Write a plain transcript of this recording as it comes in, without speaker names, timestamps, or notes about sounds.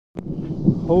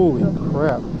Holy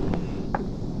crap.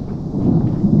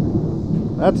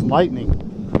 That's lightning.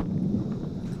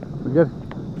 We good?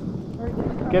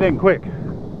 Get in quick.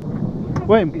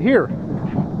 Wait, here.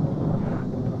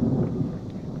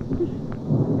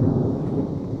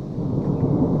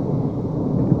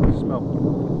 Smell.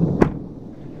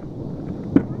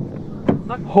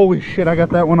 Holy shit, I got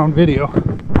that one on video.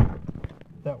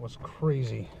 That was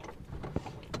crazy.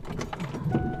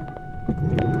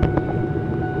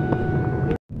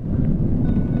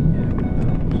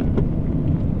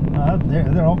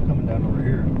 They're all coming down over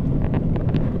here.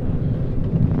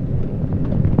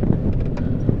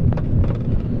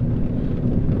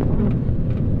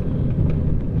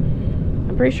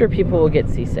 I'm pretty sure people will get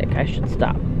seasick. I should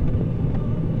stop.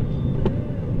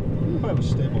 If I was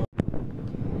stable.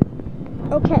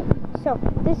 Okay, so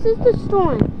this is the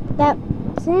storm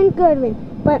that's in Goodwin,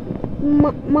 but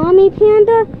Mommy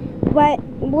Panda, but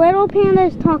little Panda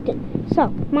is talking. So,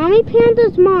 Mommy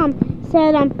Panda's mom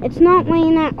said it's not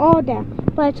raining at all there,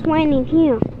 but it's raining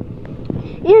here.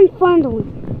 And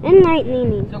thundering, and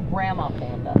lightning. So Grandma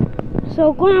Panda.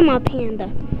 So Grandma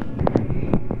Panda.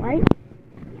 Right?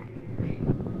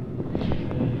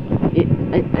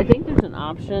 I think there's an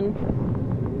option.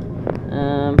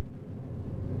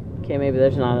 Okay, maybe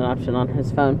there's not an option on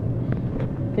his phone.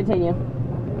 Continue.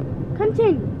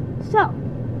 So,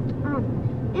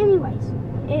 anyways,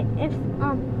 if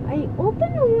I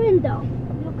open the window,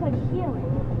 you could hear it.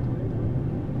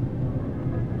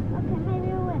 Okay,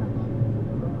 maybe a little.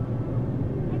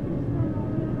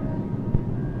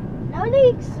 No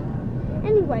leaks.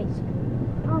 Anyways,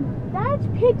 that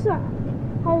picture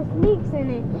has leaks in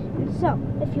it, and so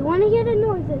if you want to hear the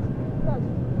noises, look.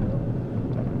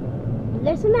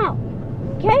 Listen out,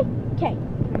 okay? Okay.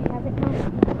 I have it now.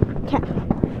 Okay.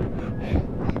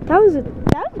 That was a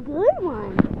good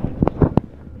one.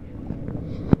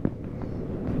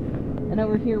 And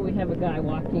over here we have a guy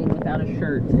walking without a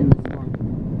shirt in the storm.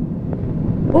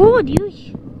 Oh, do you?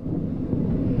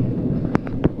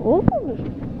 Oh.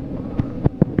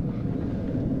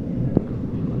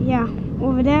 Yeah,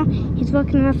 over there, he's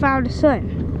looking without a shirt.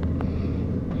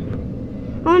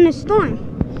 On the storm.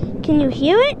 Can you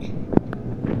hear it?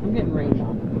 I'm getting rained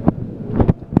on.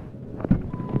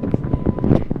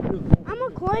 I'm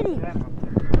recording.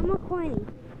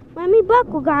 Let me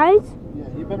buckle, guys. Yeah,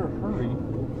 you better hurry.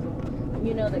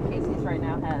 You know that Casey's right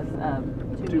now has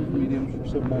Two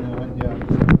mediums for 7.99, yeah.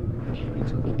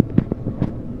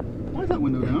 Why is that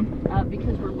window down?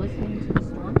 Because we're listening to the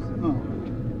storms. Oh.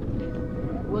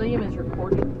 William is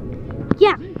recording.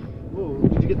 Yeah. Whoa,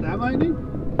 did you get that lightning?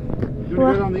 You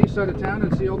want to go on the east side of town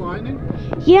and see all the lightning?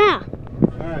 Yeah.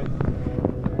 Alright.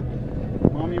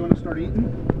 Mom, you want to start eating?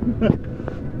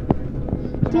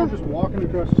 I'm just walking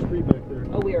across the street back there.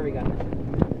 Oh, we already got it.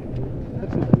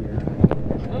 That's not weird.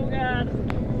 Oh, God.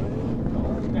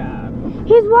 Oh, God.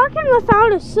 He's walking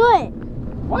without a shirt.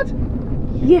 What?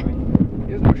 Yeah.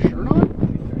 He has no shirt on?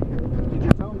 Did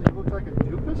you tell him he looks like a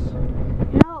doofus?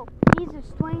 No, he's a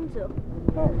stranger.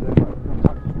 Oh, that's right.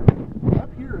 Up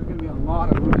here is going to be a lot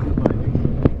of roots of lightning.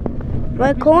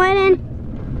 Recording.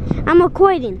 I'm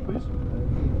recording. Please?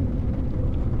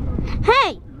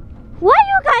 Hey, what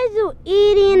you guys do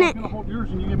eating I'm it? going to hold yours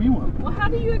and you give me one. Well, how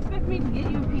do you expect me to get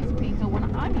you a piece of pizza when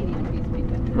I'm eating a piece of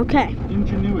pizza? Okay.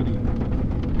 Ingenuity.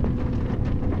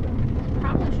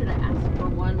 Probably should have asked for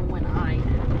one when I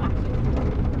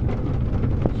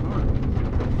Sorry.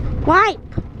 Why?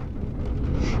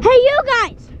 Hey, you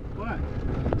guys! What?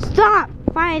 Stop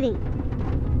fighting.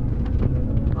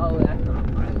 Oh, that's not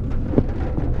right.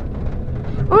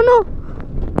 Oh no!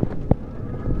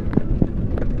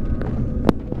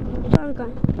 Sorry,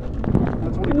 guys.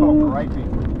 That's what we call griping.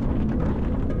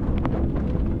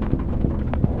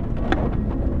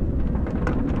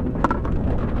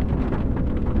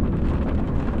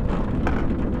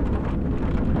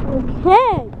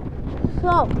 Okay.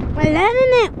 So, we're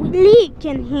letting it leak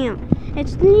in here.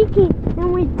 It's leaking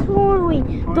and we totally Oh,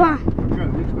 yeah. dry.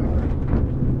 Good, leaks back there.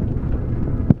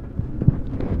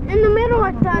 In the middle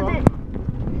it doesn't.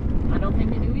 I don't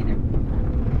think you do either.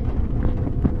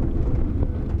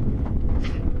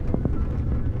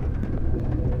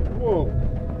 Whoa.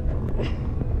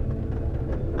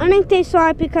 I think they saw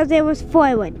it because it was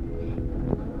forward.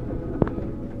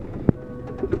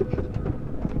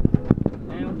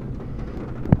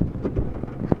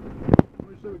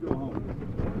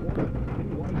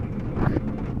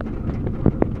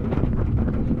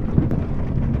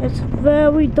 It's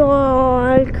very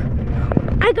dark.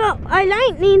 I got a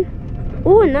lightning.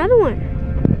 Oh, another one.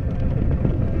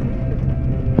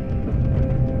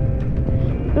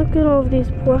 Look at all of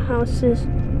these poor houses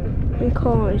and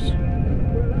cars.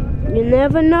 You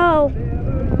never know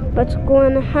what's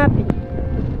going to happen.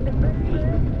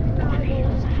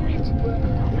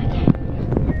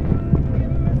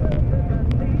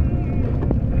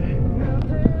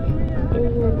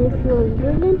 And if you're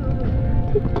living,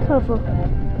 take cover.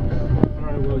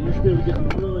 Alright, well, you should be able to get some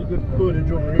really good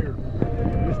footage over here.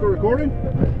 You still recording?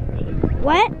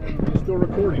 What? You still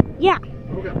recording? Yeah.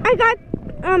 Okay. I got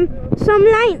some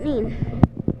lightning.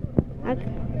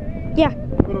 Yeah.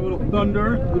 Put a little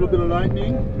thunder, a little bit of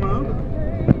lightning. Huh?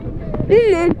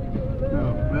 And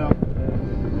No, well.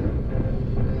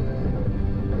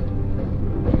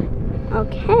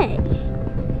 okay.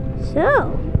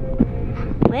 So,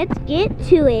 let's get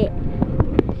to it.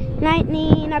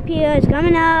 Lightning up here is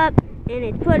coming up, and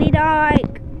it's pretty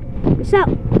dark. So,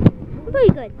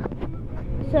 pretty good.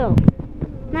 So,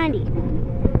 90.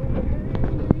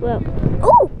 Well,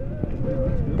 oh!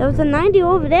 There was a 90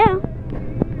 over there.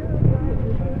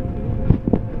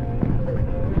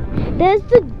 There's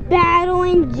the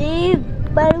battle gym.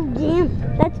 Battle gym.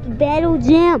 That's the battle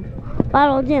gym.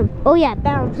 Battle gym. Oh yeah,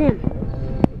 battle gym.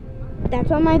 That's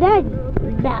what my dad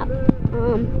about.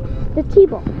 The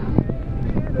T-ball.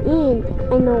 And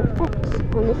I know X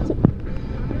on this team.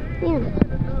 And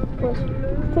of course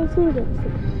facing against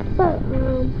it. But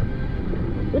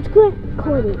it's good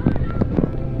coding.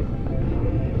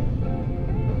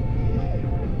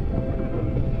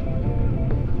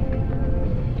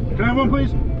 Can I have one,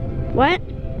 please? What?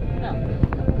 No,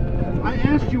 I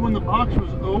asked you when the box was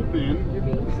open. you're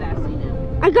being sassy now.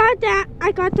 I got that.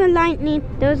 I got the lightning.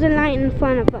 There was a light in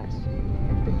front of us.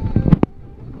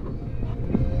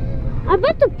 I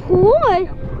bet the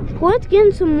pool's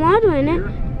getting some water in it.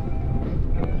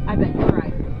 I bet you're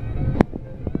right.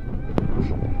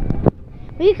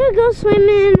 We could go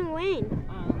swimming in the rain.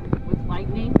 With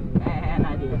lightning? Bad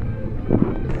idea.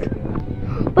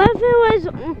 But if it was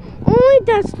only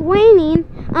just raining,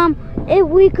 if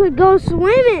we could go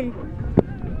swimming.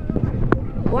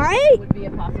 Right? Would be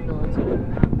a possibility.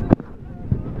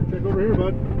 Check over here,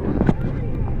 bud.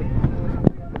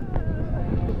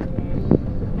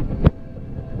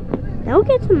 They'll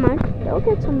get some mud. They'll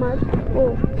get some mud.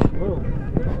 Oh. Whoa.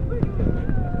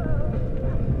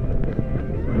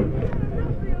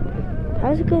 That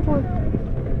was a good one.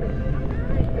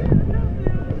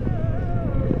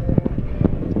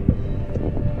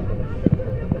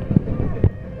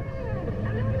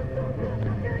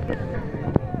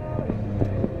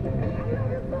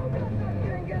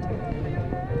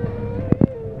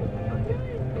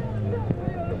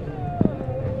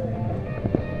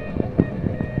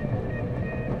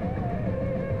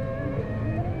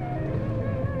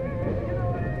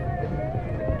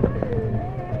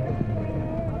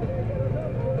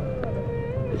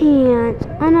 Ants.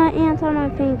 I know ants on my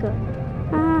finger.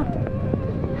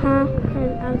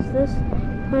 And I was this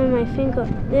on my finger.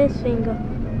 This finger.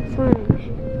 Funny.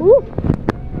 Ooh.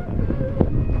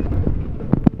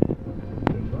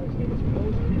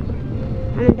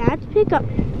 And that's pickup.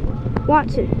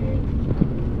 Watch it.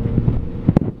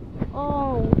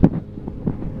 Oh.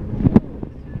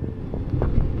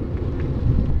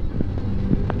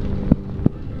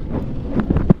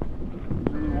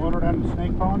 Any water down in the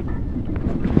snake pond?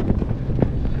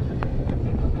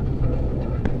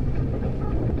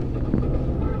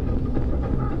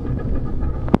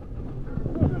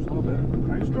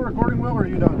 Recording, Will, or are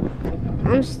you done?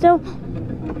 I'm still.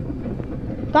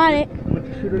 Got it. Why don't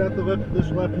you shoot it out the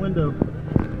this left window?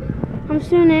 I'm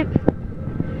shooting it.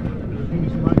 There's gonna be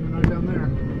some lightning right down there.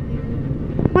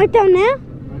 Right down there?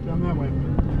 Right down that way.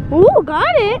 Ooh,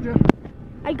 got it. Told ya.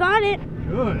 I got it.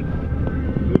 Good.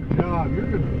 Good job. You're a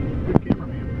good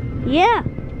cameraman. Yeah.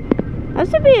 I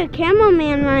used to be a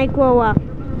cameraman when I grow up.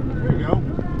 There you go.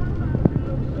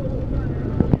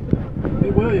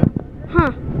 Hey, William.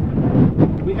 Huh.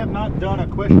 We have not done a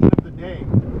question of the day.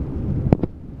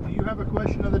 Do you have a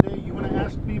question of the day you want to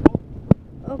ask people?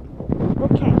 Oh,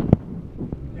 okay.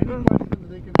 Any question that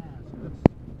they can ask.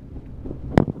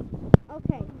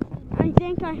 Okay. I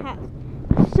think I have.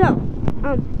 So,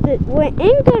 we're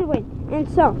in Goodwin, and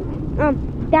so,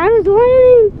 Dad was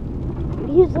running.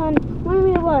 He was on when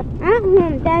we were at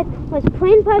home. Dad was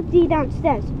playing PUBG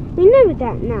downstairs. We knew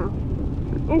that now,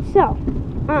 and so,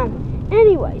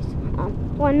 anyways.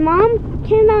 When Mom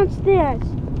came downstairs,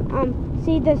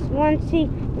 she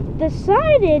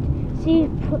decided she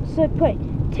should put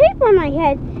tape on my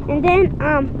head, and then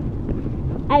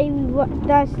I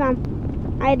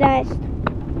just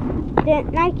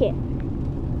didn't like it.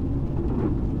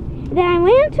 Then I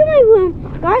went into my room,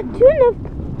 got 2 Nerf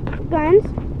guns,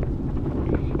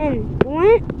 and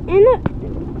went in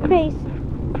the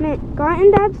basement, got in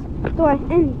Dad's door,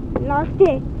 and locked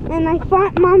it, and I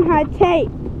thought Mom had tape,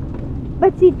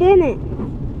 but she didn't.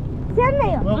 Send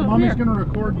mail. Well, Mommy's going to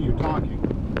record you talking.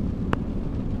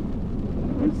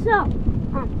 And so,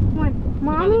 when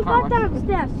Mommy got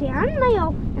downstairs, she had mail,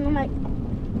 and I'm like,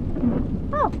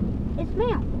 oh, it's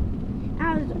mail.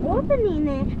 I was opening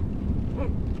it.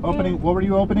 Opening? What were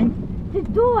you opening? The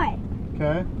door.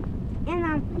 Okay.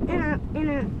 And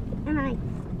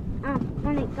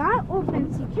when it got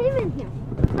open, she came in here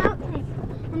without tape.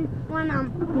 And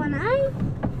when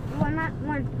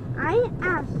I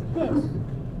asked this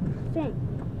thing,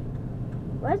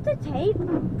 where's the tape?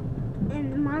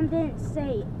 And Mom didn't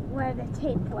say where the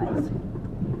tape was.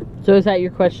 So is that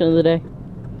your question of the day?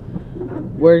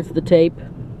 Where's the tape?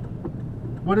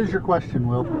 What is your question,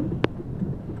 Will?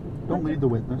 Don't lead the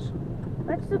witness.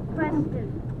 What's the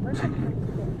question? What's the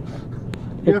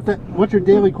question? You have to. What's your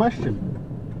daily question?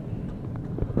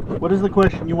 What is the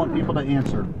question you want people to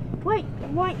answer? Wait,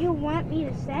 what you want me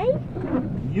to say?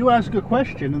 You ask a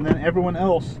question and then everyone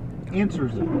else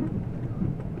answers it.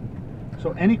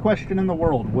 So any question in the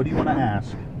world, what do you want to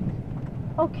ask?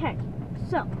 Okay,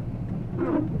 so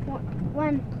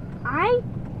when I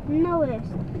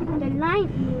noticed the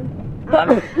lightning,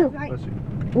 Bless you.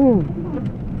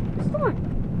 storm,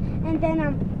 and then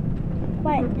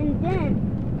when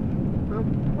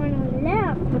we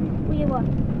left, we were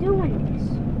doing this.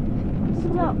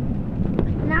 So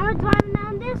now we're driving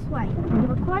down this way.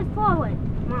 Record forward,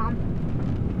 Mom.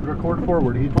 Record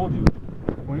forward. He told you.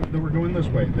 That we're going this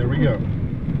way. There we go.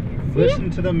 See? Listen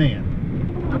to the man.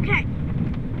 Okay.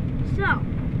 So.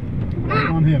 Right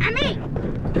on him.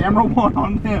 Camera one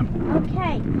on him.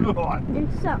 Okay. God. And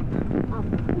so,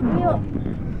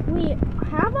 we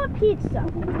have a pizza.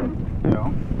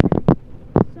 Yeah.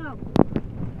 So,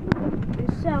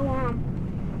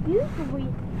 usually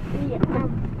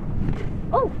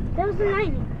oh, that was the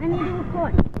lightning. I need to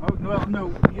record. Oh, well,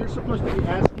 no. You're supposed to be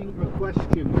asking a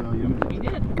question, William. He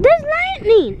did. There's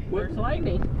lightning. Where's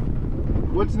lightning?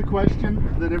 What's the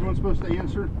question that everyone's supposed to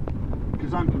answer?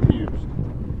 Because I'm confused.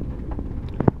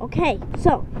 Okay,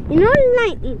 so, you know the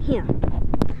lightning here.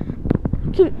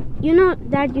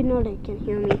 Dad, you know they can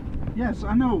hear me. Yes,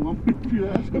 I know. I'm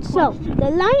confused. Ask a So, question. the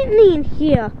lightning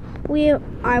here, we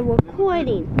are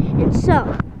recording. And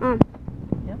so,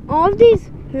 all of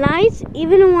these lights,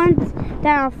 even the ones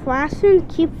that are flashing,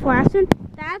 keep flashing,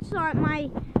 that's my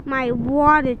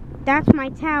water, that's my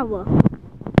tower.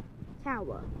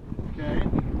 Okay.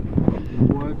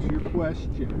 What's your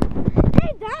question?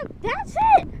 Hey, that's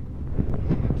it.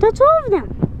 That's all of them.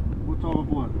 What's all of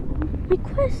what? My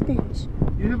questions.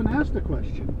 You haven't asked a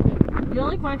question. The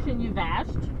only question you've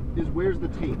asked Is where's the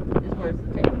tape? is where's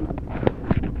the tape?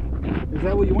 Is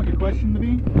that what you want your question to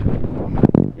be?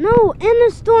 No, in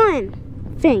the storm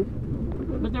thing.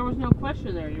 But there was no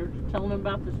question there. You're just telling him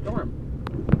about the storm.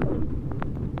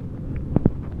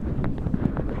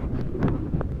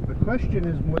 The question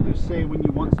is what you say when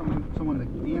you want someone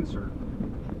to answer.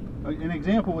 An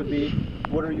example would be,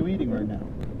 what are you eating right now?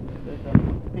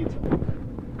 Pizza.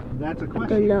 That's a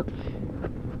question. Good luck.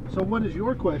 So what is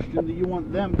your question that you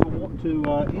want them to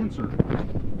answer?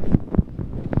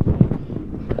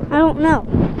 I don't know.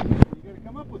 You gotta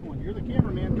come up with one. You're the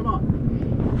cameraman. Come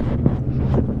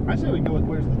on. I say we go with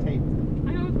where's the tape.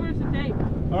 I know where's the tape.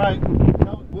 All right.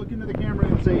 Now look into the camera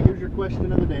and say, here's your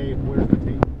question of the day. Where's the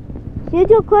tape? Here's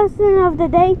your question of the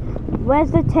day.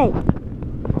 Where's the tape?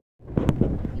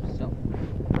 So.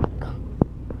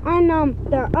 And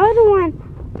the other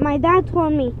one, my dad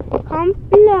told me, come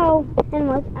below. And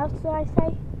what else did I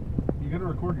say? You gotta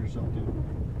record yourself,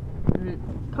 dude.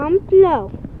 Come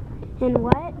below. And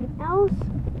what else?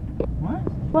 What?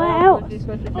 What What's else? he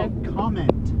supposed to say? Oh,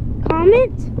 comment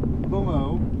Comment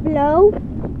below. below.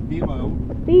 Below.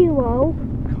 Below.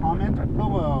 Comment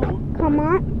below.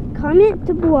 Comment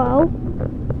below.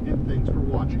 And thanks for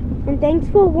watching. And thanks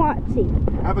for watching.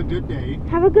 Have a good day.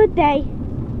 Have a good day.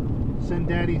 Send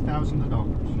Daddy thousands of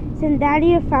dollars. Send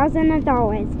Daddy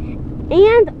 $1,000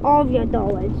 and all of your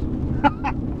dollars.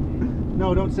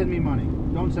 No, don't send me money.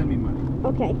 Don't send me money.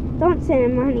 Okay, don't send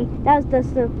him money. That was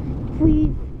just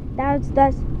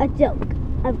a joke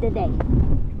of the day.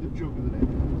 The joke of the day.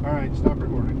 All right, stop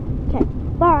recording. Okay,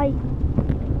 bye.